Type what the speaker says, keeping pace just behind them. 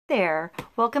there.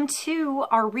 Welcome to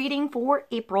our reading for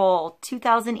April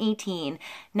 2018.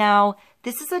 Now,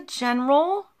 this is a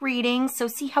general reading, so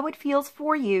see how it feels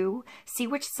for you. See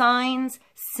which signs,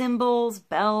 symbols,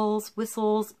 bells,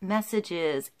 whistles,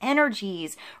 messages,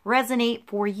 energies resonate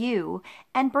for you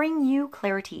and bring you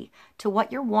clarity to what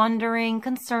you're wondering,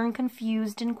 concerned,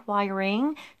 confused,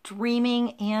 inquiring,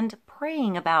 dreaming, and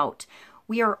praying about.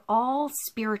 We are all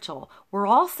spiritual. We're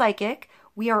all psychic.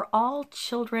 We are all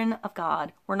children of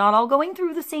God. We're not all going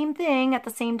through the same thing at the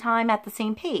same time, at the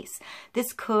same pace.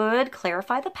 This could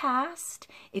clarify the past.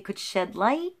 It could shed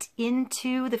light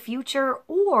into the future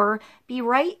or be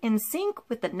right in sync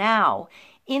with the now.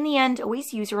 In the end,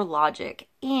 always use your logic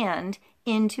and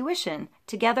intuition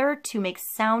together to make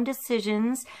sound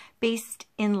decisions based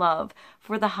in love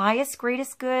for the highest,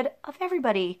 greatest good of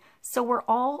everybody. So we're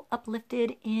all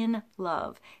uplifted in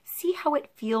love. See how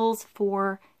it feels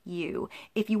for you.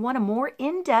 If you want a more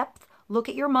in-depth look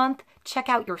at your month, check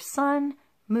out your sun,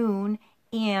 moon,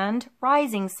 and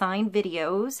rising sign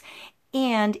videos.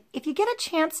 And if you get a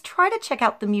chance, try to check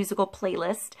out the musical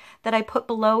playlist that I put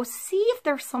below. See if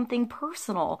there's something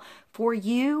personal for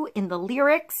you in the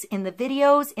lyrics, in the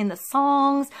videos, in the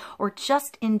songs, or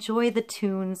just enjoy the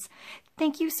tunes.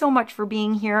 Thank you so much for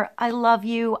being here. I love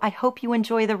you. I hope you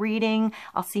enjoy the reading.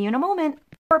 I'll see you in a moment.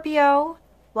 Scorpio,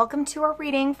 welcome to our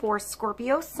reading for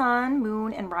Scorpio sun,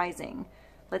 moon, and rising.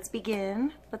 Let's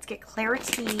begin. Let's get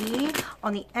clarity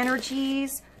on the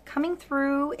energies coming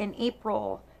through in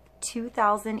April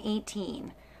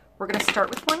 2018. We're going to start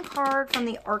with one card from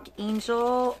the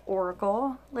Archangel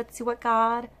Oracle. Let's see what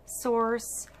God,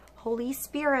 Source, Holy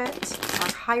Spirit,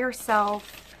 our higher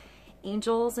self,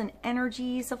 angels, and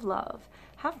energies of love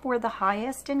have for the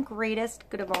highest and greatest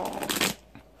good of all.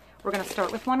 We're going to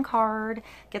start with one card,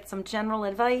 get some general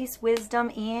advice, wisdom,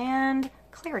 and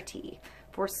clarity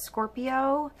for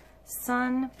Scorpio,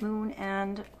 sun, moon,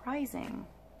 and rising.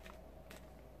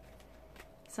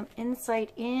 Some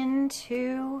insight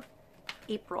into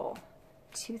April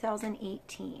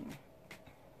 2018.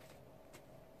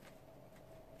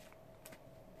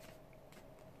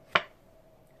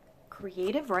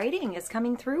 Creative writing is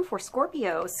coming through for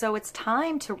Scorpio, so it's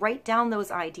time to write down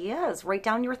those ideas, write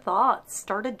down your thoughts,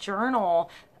 start a journal,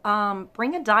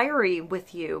 bring a diary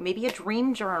with you, maybe a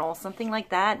dream journal, something like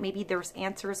that. Maybe there's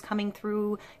answers coming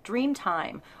through dream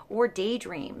time or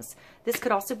daydreams. This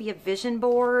could also be a vision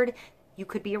board. You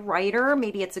could be a writer,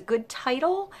 maybe it's a good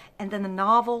title, and then the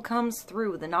novel comes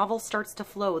through. The novel starts to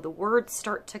flow, the words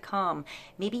start to come.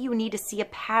 Maybe you need to see a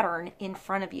pattern in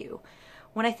front of you.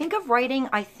 When I think of writing,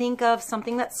 I think of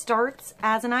something that starts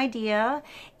as an idea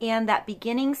and that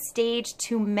beginning stage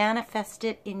to manifest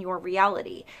it in your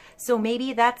reality. So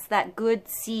maybe that's that good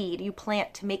seed you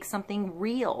plant to make something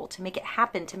real, to make it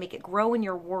happen, to make it grow in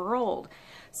your world.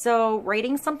 So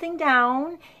writing something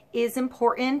down is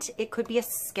important. It could be a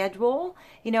schedule,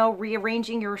 you know,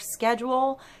 rearranging your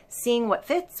schedule, seeing what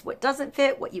fits, what doesn't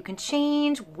fit, what you can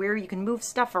change, where you can move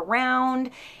stuff around.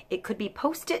 It could be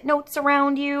post-it notes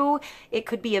around you. It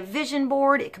could be a vision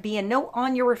board. It could be a note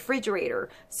on your refrigerator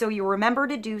so you remember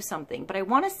to do something. But I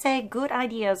want to say good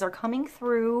ideas are coming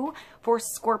through for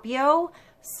Scorpio,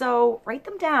 so write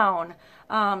them down.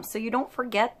 So you don't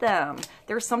forget them.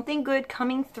 There's something good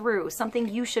coming through, something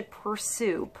you should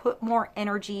pursue, put more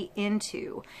energy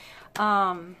into.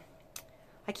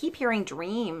 I keep hearing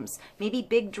dreams, maybe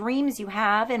big dreams you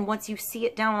have, and once you see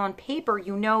it down on paper,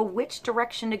 you know which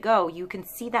direction to go. You can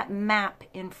see that map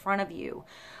in front of you.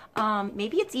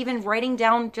 Maybe it's even writing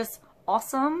down just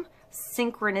awesome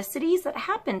synchronicities that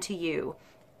happen to you.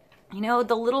 You know,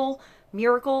 the little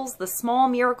miracles, the small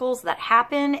miracles that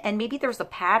happen, and maybe there's a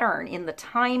pattern in the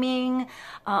timing.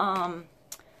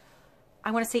 I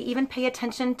want to say even pay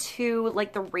attention to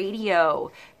like the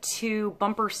radio, to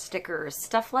bumper stickers,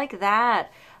 stuff like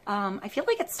that. I feel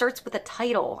like it starts with a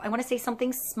title. I want to say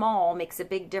something small makes a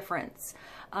big difference.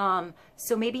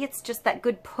 So maybe it's just that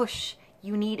good push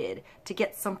you needed to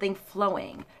get something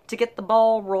flowing, to get the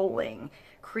ball rolling.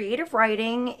 Creative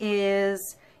writing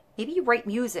is maybe you write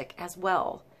music as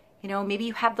well. You know, maybe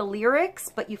you have the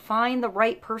lyrics, but you find the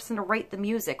right person to write the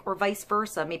music, or vice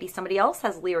versa. Maybe somebody else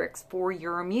has lyrics for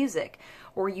your music,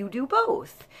 or you do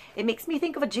both. It makes me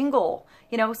think of a jingle,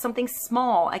 you know, something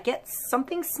small. I get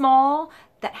something small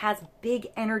that has big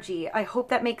energy. I hope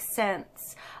that makes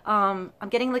sense. I'm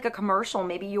getting like a commercial.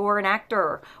 Maybe you're an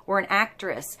actor or an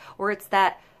actress, or it's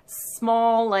that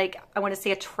small, like, I want to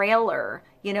say a trailer,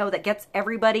 you know, that gets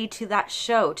everybody to that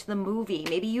show, to the movie.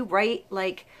 Maybe you write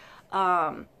like,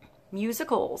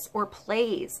 musicals or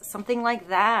plays, something like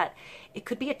that. It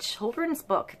could be a children's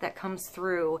book that comes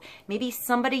through. Maybe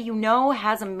somebody you know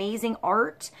has amazing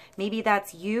art. Maybe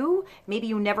that's you. Maybe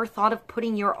you never thought of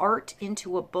putting your art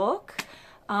into a book.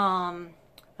 I'm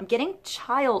getting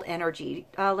child energy,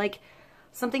 like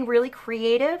something really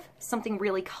creative, something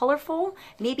really colorful.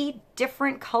 Maybe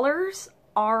different colors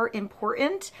are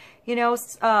important. You know,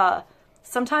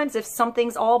 sometimes if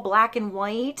something's all black and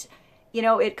white, you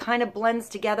know, it kind of blends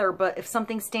together, but if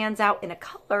something stands out in a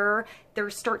color, there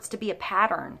starts to be a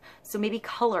pattern. So maybe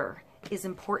color is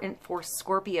important for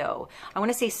Scorpio. I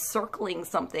want to say circling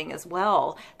something as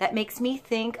well. That makes me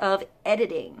think of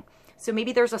editing. So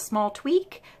maybe there's a small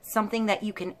tweak, something that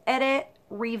you can edit,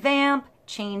 revamp,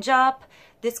 change up.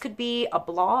 This could be a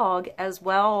blog as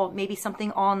well, maybe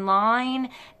something online,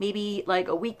 maybe like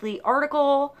a weekly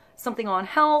article, something on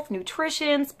health,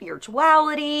 nutrition,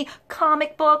 spirituality,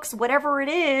 comic books, whatever it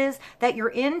is that you're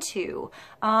into.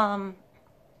 I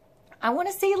want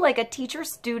to say like a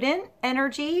teacher-student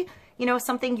energy, you know,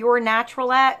 something you're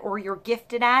natural at or you're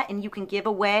gifted at and you can give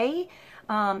away.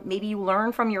 Maybe you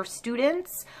learn from your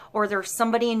students, or there's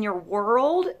somebody in your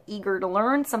world eager to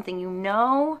learn something you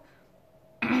know.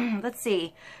 Let's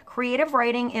see. Creative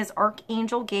writing is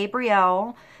Archangel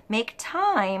Gabriel. Make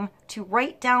time to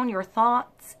write down your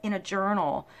thoughts in a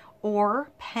journal or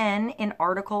pen an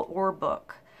article or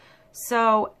book.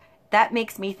 So that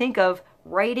makes me think of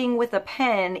writing with a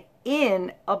pen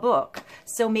in a book.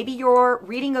 So maybe you're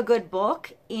reading a good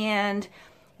book and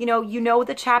you know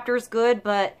the chapter's good,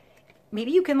 but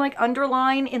maybe you can like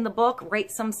underline in the book, write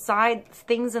some side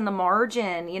things in the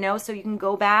margin, you know, so you can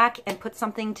go back and put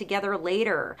something together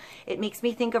later. It makes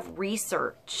me think of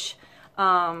research.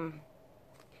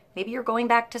 Maybe you're going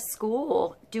back to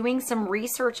school, doing some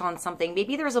research on something.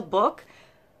 Maybe there's a book,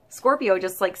 Scorpio,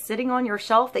 just like sitting on your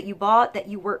shelf that you bought that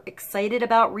you were excited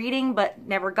about reading but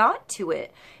never got to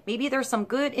it. Maybe there's some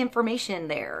good information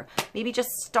there. Maybe just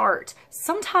start.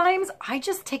 Sometimes I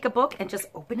just take a book and just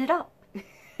open it up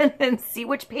and see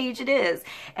which page it is.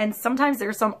 And sometimes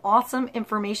there's some awesome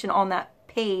information on that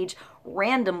page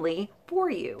randomly for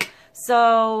you.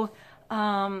 So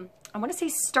I want to say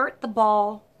start the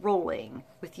ball rolling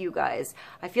with you guys.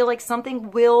 I feel like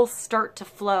something will start to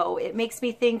flow. It makes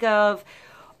me think of,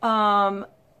 I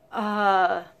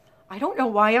don't know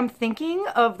why I'm thinking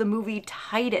of the movie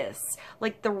Titus,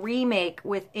 like the remake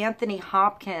with Anthony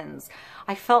Hopkins.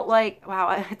 I felt like,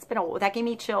 wow, that gave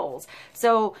me chills.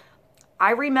 So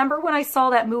I remember when I saw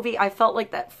that movie, I felt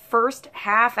like that first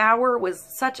half hour was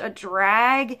such a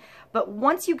drag. But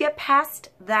once you get past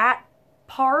that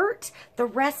part, the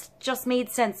rest just made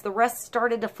sense. The rest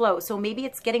started to flow. So maybe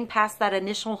it's getting past that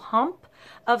initial hump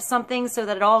of something so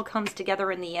that it all comes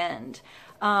together in the end.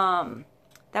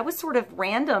 That was sort of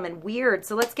random and weird.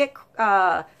 So let's get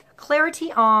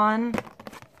clarity on,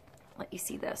 let you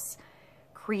see this,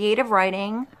 creative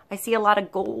writing. I see a lot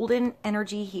of golden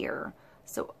energy here.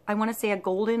 So I want to say a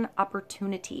golden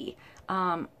opportunity.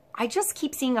 I just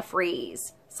keep seeing a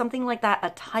phrase, something like that, a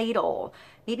title,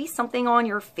 maybe something on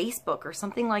your Facebook or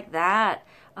something like that.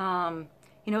 You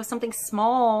know, something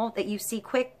small that you see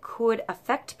quick could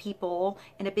affect people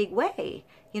in a big way.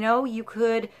 You know, you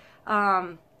could,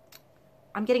 I'm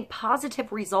getting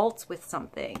positive results with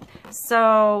something.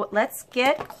 So let's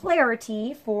get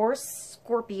clarity for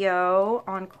Scorpio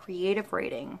on creative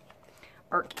writing.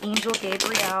 Archangel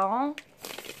Gabriel,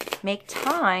 make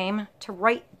time to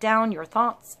write down your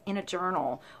thoughts in a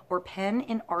journal or pen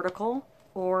an article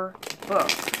or book.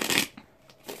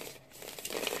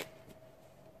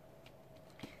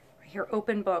 Right here,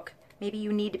 open book. Maybe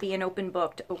you need to be an open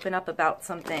book to open up about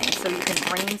something. So you can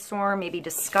brainstorm, maybe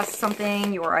discuss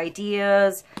something, your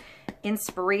ideas,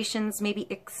 inspirations, maybe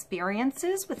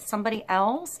experiences with somebody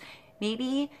else.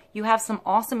 Maybe you have some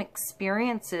awesome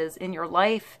experiences in your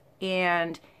life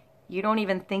and you don't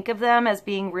even think of them as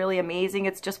being really amazing.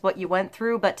 It's just what you went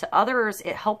through. But to others,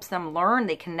 it helps them learn.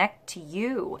 They connect to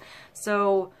you.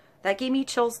 So that gave me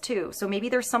chills too. So maybe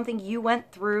there's something you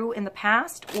went through in the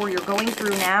past or you're going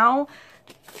through now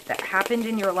that happened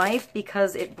in your life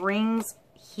because it brings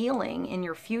healing in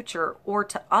your future or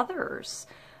to others.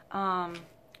 I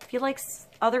feel like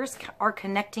others are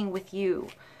connecting with you.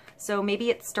 So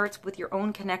maybe it starts with your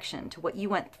own connection to what you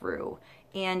went through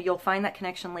and you'll find that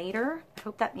connection later. I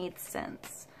hope that made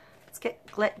sense.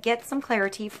 Let's get some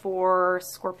clarity for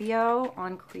Scorpio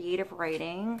on creative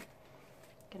writing.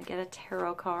 Gonna get a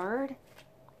tarot card.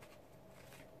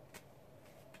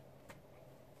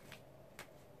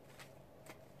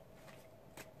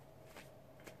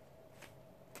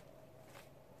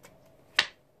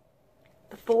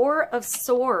 Four of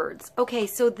Swords. Okay,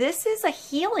 so this is a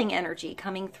healing energy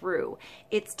coming through.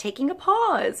 It's taking a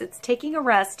pause. It's taking a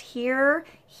rest. Here,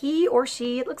 he or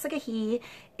she, it looks like a he,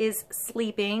 is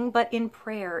sleeping, but in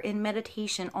prayer, in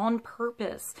meditation, on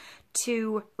purpose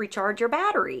to recharge your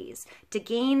batteries, to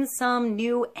gain some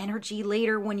new energy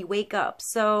later when you wake up.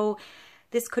 So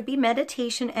this could be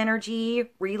meditation energy,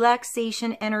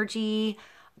 relaxation energy,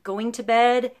 going to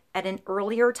bed at an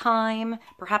earlier time,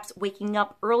 perhaps waking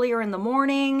up earlier in the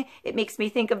morning. It makes me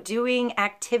think of doing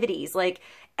activities like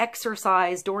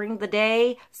exercise during the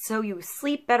day so you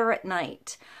sleep better at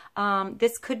night.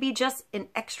 This could be just an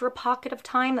extra pocket of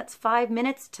time that's 5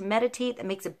 minutes to meditate that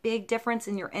makes a big difference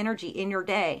in your energy in your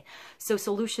day. So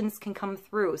solutions can come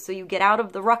through. So you get out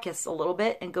of the ruckus a little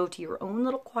bit and go to your own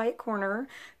little quiet corner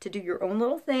to do your own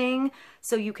little thing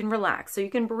so you can relax, so you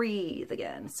can breathe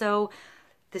again. So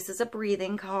this is a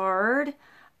breathing card.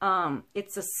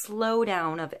 It's a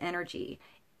slowdown of energy.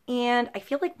 And I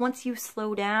feel like once you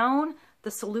slow down,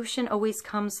 the solution always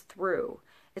comes through.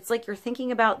 It's like you're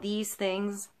thinking about these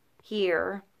things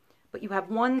here, but you have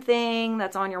one thing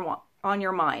that's on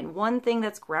your mind, one thing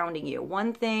that's grounding you,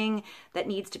 one thing that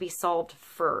needs to be solved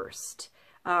first,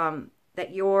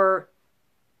 that you're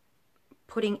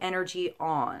putting energy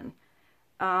on.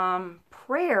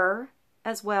 Prayer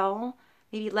as well.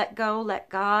 Maybe let go, let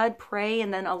God, pray,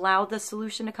 and then allow the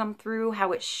solution to come through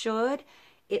how it should.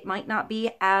 It might not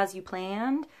be as you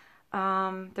planned.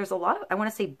 There's a lot of, I want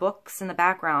to say, books in the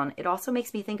background. It also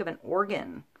makes me think of an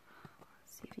organ.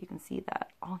 Let's see if you can see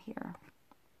that all here.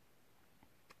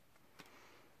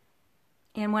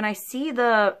 And when I see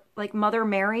the like Mother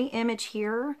Mary image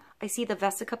here, I see the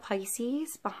Vesica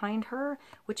Pisces behind her,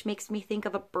 which makes me think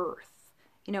of a birth,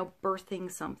 you know, birthing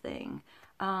something.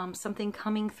 Something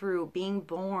coming through, being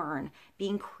born,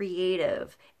 being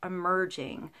creative,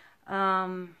 emerging. It's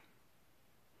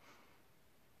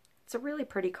a really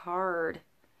pretty card.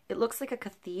 It looks like a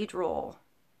cathedral.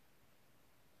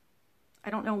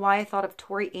 I don't know why I thought of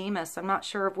Tori Amos. I'm not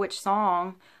sure of which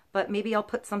song, but maybe I'll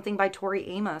put something by Tori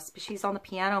Amos. But she's on the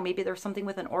piano. Maybe there's something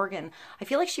with an organ. I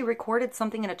feel like she recorded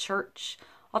something in a church.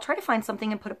 I'll try to find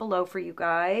something and put it below for you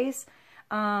guys.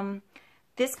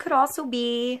 This could also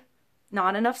be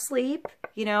not enough sleep,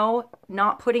 you know,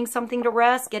 not putting something to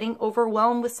rest, getting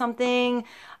overwhelmed with something,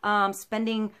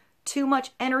 spending too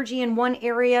much energy in one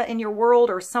area in your world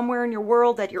or somewhere in your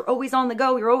world that you're always on the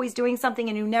go, you're always doing something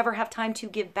and you never have time to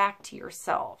give back to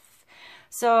yourself.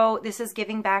 So this is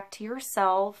giving back to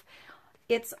yourself.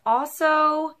 It's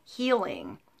also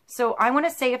healing. So I want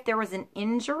to say if there was an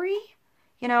injury,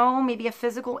 you know, maybe a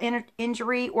physical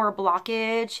injury or a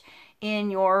blockage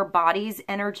in your body's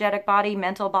energetic body,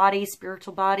 mental body,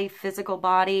 spiritual body, physical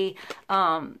body.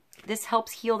 This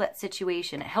helps heal that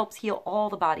situation. It helps heal all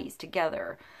the bodies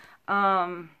together.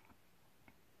 I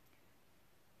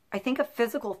think of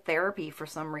physical therapy for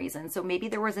some reason. So maybe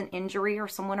there was an injury or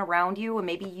someone around you, and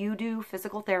maybe you do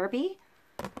physical therapy.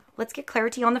 Let's get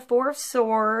clarity on the Four of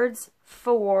Swords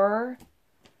for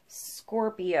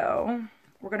Scorpio.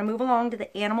 We're going to move along to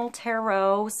the Animal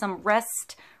Tarot, some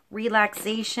rest,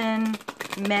 relaxation,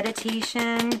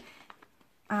 meditation.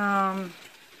 I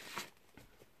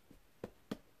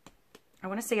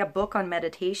want to say a book on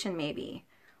meditation maybe,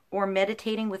 or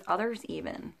meditating with others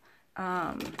even.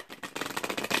 Let's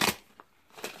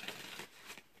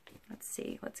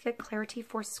see. Let's get clarity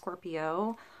for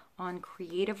Scorpio on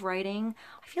creative writing.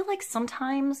 I feel like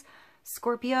sometimes,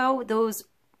 Scorpio, those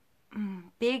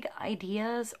big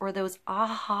ideas or those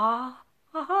aha,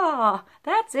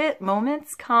 that's it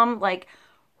moments come like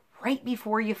right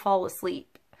before you fall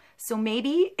asleep. So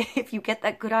maybe if you get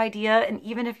that good idea, and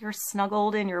even if you're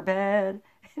snuggled in your bed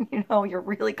and you know you're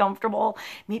really comfortable,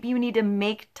 maybe you need to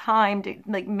make time to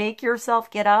like make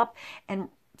yourself get up and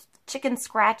chicken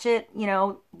scratch it, you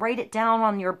know, write it down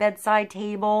on your bedside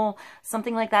table,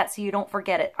 something like that so you don't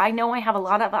forget it. I know I have a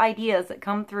lot of ideas that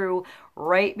come through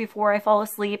right before I fall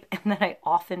asleep and then I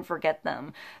often forget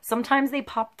them. Sometimes they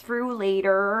pop through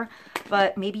later,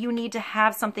 but maybe you need to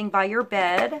have something by your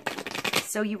bed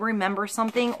so you remember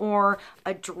something, or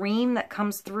a dream that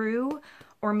comes through,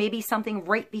 or maybe something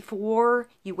right before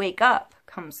you wake up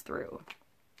comes through.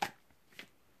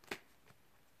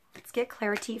 Let's get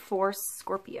clarity for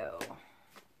Scorpio.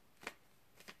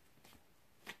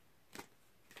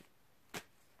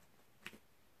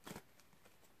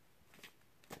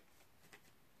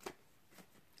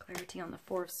 Clarity on the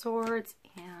Four of Swords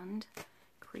and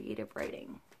creative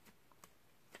writing.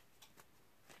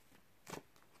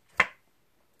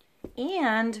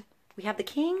 And we have the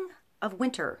King of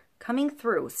Winter coming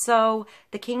through. So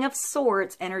the King of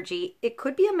Swords energy, it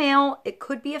could be a male, it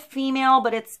could be a female,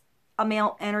 but it's a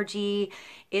male energy.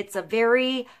 It's a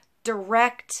very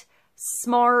direct,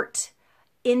 smart,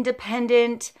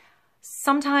 independent,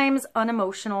 sometimes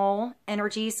unemotional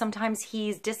energy. Sometimes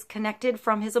he's disconnected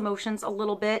from his emotions a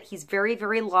little bit. He's very,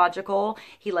 very logical.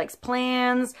 He likes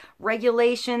plans,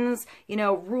 regulations, you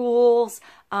know, rules.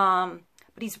 But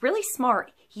he's really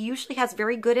smart. He usually has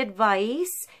very good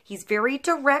advice. He's very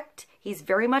direct. He's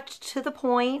very much to the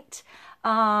point.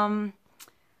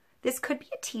 This could be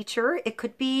a teacher. It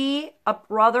could be a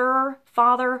brother,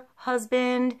 father,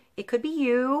 husband. It could be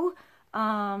you.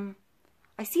 I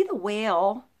see the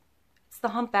whale. It's the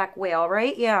humpback whale,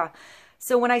 right? Yeah.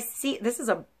 So when I see, this is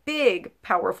a big,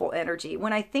 powerful energy.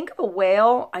 When I think of a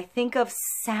whale, I think of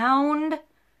sound,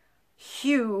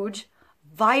 huge,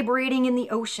 vibrating in the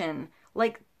ocean,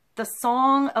 like the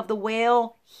song of the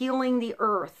whale healing the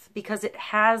earth, because it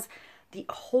has the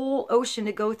whole ocean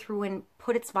to go through and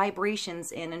put its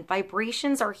vibrations in, and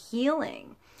vibrations are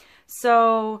healing.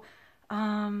 So,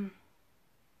 I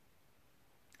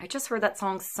just heard that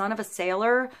song, Son of a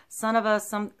Sailor, Son of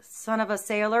a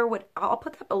Sailor. I'll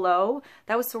put that below.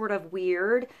 That was sort of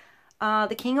weird.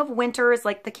 The King of Winter is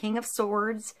like the King of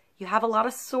Swords. You have a lot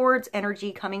of swords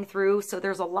energy coming through. So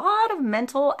there's a lot of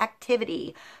mental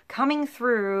activity coming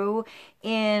through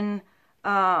in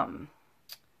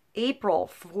April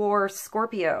for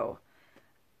Scorpio.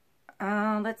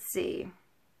 Let's see.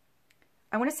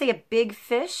 I want to say a big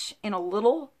fish in a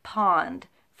little pond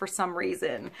for some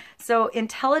reason. So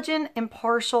intelligent,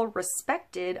 impartial,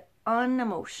 respected,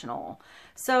 unemotional.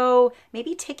 So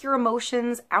maybe take your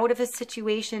emotions out of a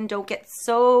situation. Don't get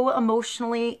so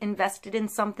emotionally invested in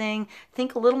something.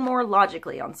 Think a little more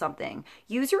logically on something.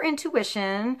 Use your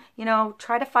intuition, you know,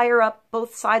 try to fire up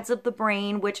both sides of the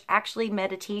brain, which actually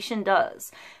meditation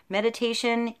does.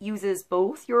 Meditation uses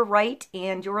both your right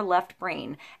and your left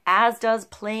brain, as does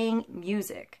playing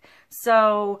music.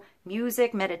 So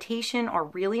music, meditation are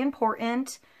really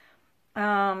important.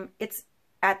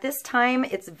 At this time,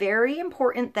 it's very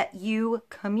important that you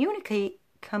communicate,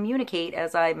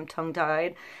 as I'm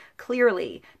tongue-tied,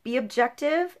 clearly. Be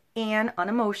objective and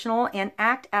unemotional and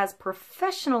act as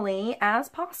professionally as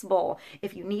possible.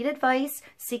 If you need advice,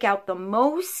 seek out the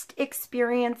most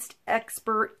experienced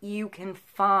expert you can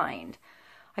find.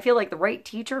 I feel like the right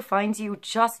teacher finds you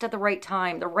just at the right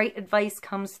time. The right advice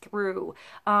comes through.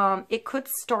 It could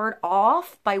start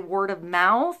off by word of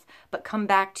mouth, but come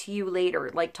back to you later.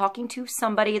 Like talking to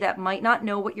somebody that might not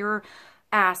know what you're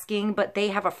asking, but they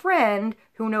have a friend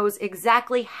who knows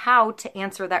exactly how to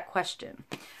answer that question.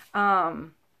 Yeah,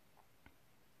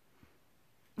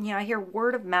 I hear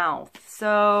word of mouth.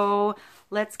 So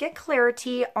let's get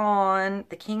clarity on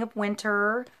the King of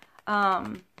Winter.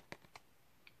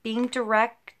 Being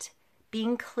direct,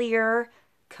 being clear,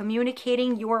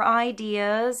 communicating your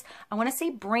ideas. I want to say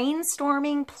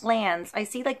brainstorming plans. I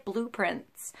see like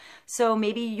blueprints. So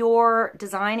maybe you're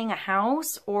designing a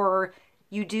house, or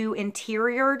you do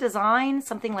interior design,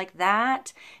 something like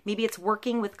that. Maybe it's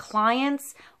working with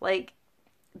clients, like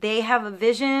they have a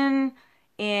vision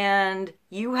and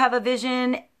you have a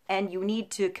vision, and you need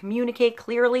to communicate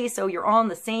clearly so you're on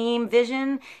the same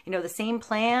vision, you know, the same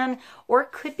plan. Or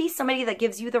it could be somebody that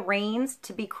gives you the reins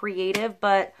to be creative,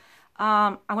 but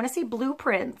I want to say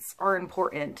blueprints are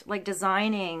important, like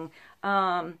designing.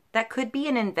 That could be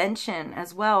an invention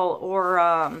as well, or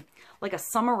like a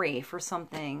summary for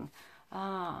something,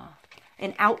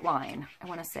 an outline, I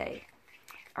want to say.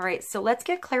 All right, so let's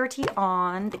get clarity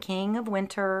on the King of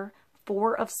Winter,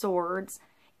 Four of Swords,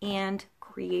 and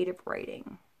creative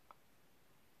writing.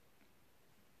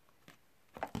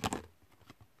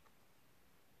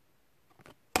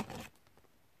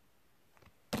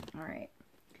 All right.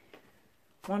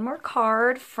 One more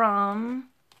card from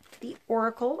the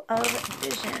Oracle of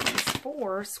Visions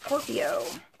for Scorpio.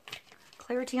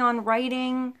 Clarity on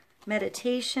writing,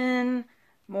 meditation,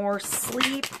 more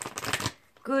sleep,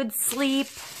 good sleep,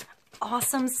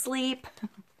 awesome sleep,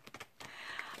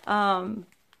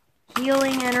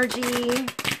 healing energy,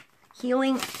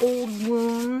 healing old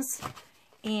wounds,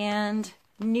 and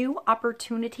new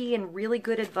opportunity and really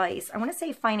good advice. I want to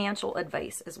say financial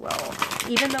advice as well.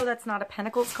 Even though that's not a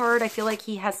Pentacles card, I feel like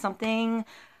he has something,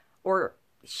 or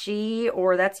she,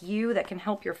 or that's you, that can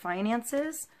help your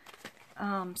finances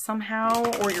somehow,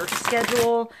 or your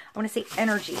schedule. I want to say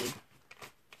energy.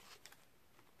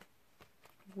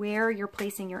 Where you're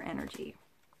placing your energy.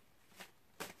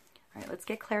 All right, let's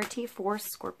get clarity for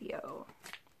Scorpio.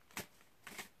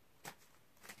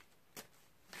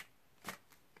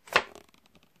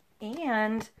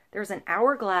 And there's an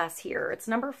hourglass here. It's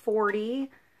number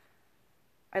 40.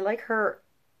 I like her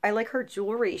I like her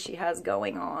jewelry she has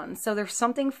going on. So there's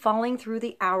something falling through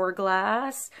the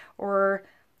hourglass, or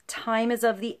time is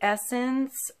of the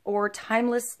essence, or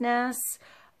timelessness,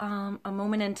 a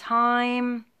moment in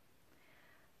time.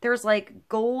 There's like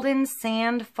golden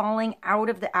sand falling out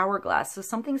of the hourglass. So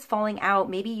something's falling out.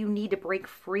 Maybe you need to break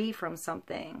free from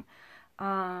something.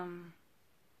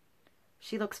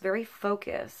 She looks very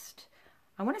focused.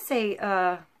 I want to say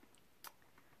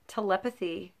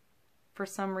telepathy for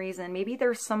some reason. Maybe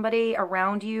there's somebody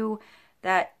around you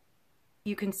that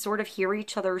you can sort of hear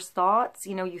each other's thoughts.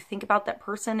 You know, you think about that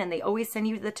person and they always send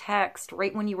you the text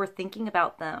right when you were thinking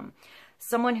about them.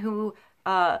 Someone who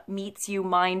meets you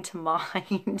mind to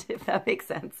mind, if that makes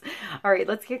sense. All right,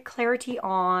 let's get clarity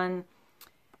on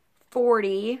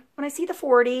 40. When I see the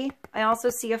 40, I also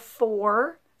see a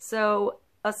 4. So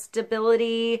a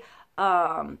stability,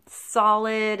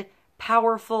 solid,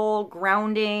 powerful,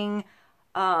 grounding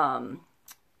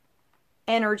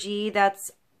energy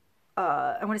that's,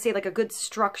 I want to say like a good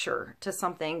structure to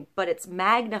something, but it's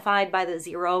magnified by the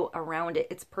 0 around it.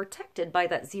 It's protected by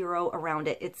that 0 around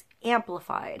it. It's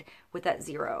amplified with that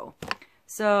 0.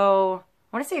 So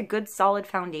I want to say a good solid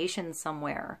foundation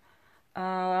somewhere.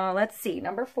 Let's see.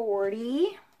 Number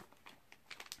 40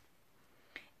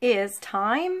 is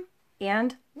time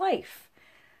and life.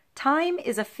 Time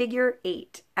is a figure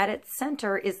 8. At its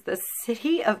center is the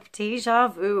city of deja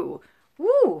vu.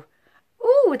 Woo!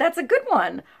 Ooh, that's a good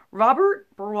one. Robert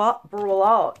Brault,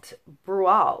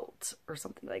 or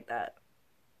something like that.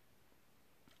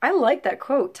 I like that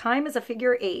quote. Time is a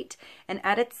figure 8, and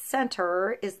at its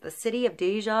center is the city of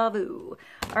deja vu.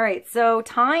 All right, so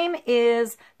time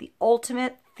is the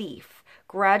ultimate thief.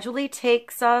 Gradually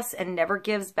takes us and never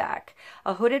gives back.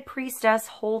 A hooded priestess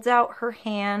holds out her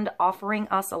hand, offering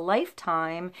us a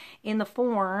lifetime in the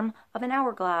form of an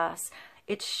hourglass.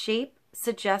 Its shape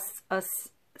suggests a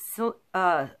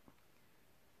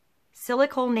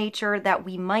cyclical nature that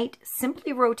we might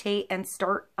simply rotate and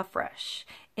start afresh.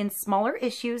 In smaller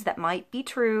issues that might be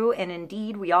true, and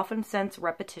indeed we often sense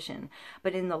repetition,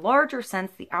 but in the larger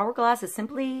sense the hourglass is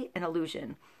simply an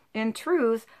illusion. In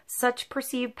truth, such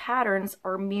perceived patterns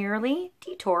are merely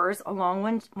detours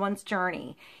along one's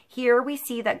journey. Here we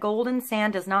see that golden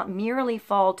sand does not merely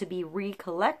fall to be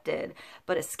recollected,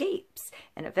 but escapes,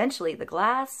 and eventually the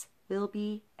glass will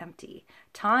be empty.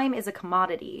 Time is a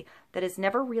commodity that is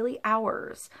never really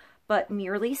ours, but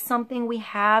merely something we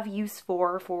have use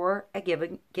for a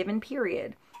given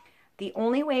period. The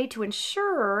only way to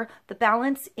ensure the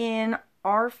balance in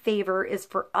our favor is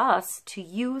for us to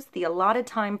use the allotted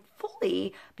time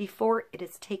fully before it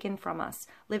is taken from us.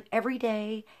 Live every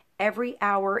day, every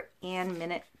hour and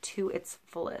minute to its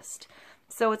fullest.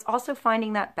 So it's also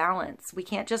finding that balance. We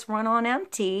can't just run on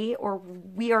empty or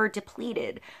we are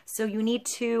depleted. So you need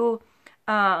to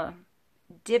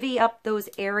divvy up those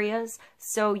areas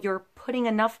so you're putting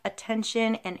enough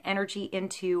attention and energy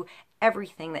into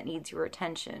everything that needs your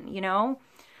attention, you know?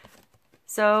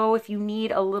 So if you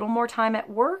need a little more time at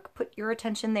work, put your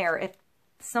attention there. If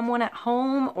someone at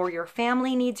home or your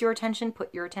family needs your attention,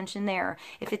 put your attention there.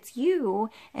 If it's you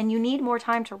and you need more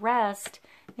time to rest,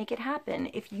 make it happen.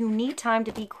 If you need time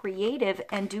to be creative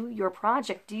and do your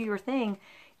project, do your thing,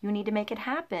 you need to make it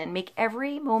happen. Make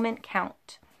every moment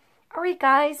count. All right,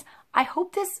 guys, I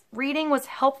hope this reading was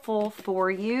helpful for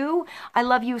you. I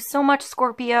love you so much,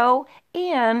 Scorpio,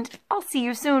 and I'll see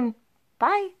you soon.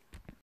 Bye.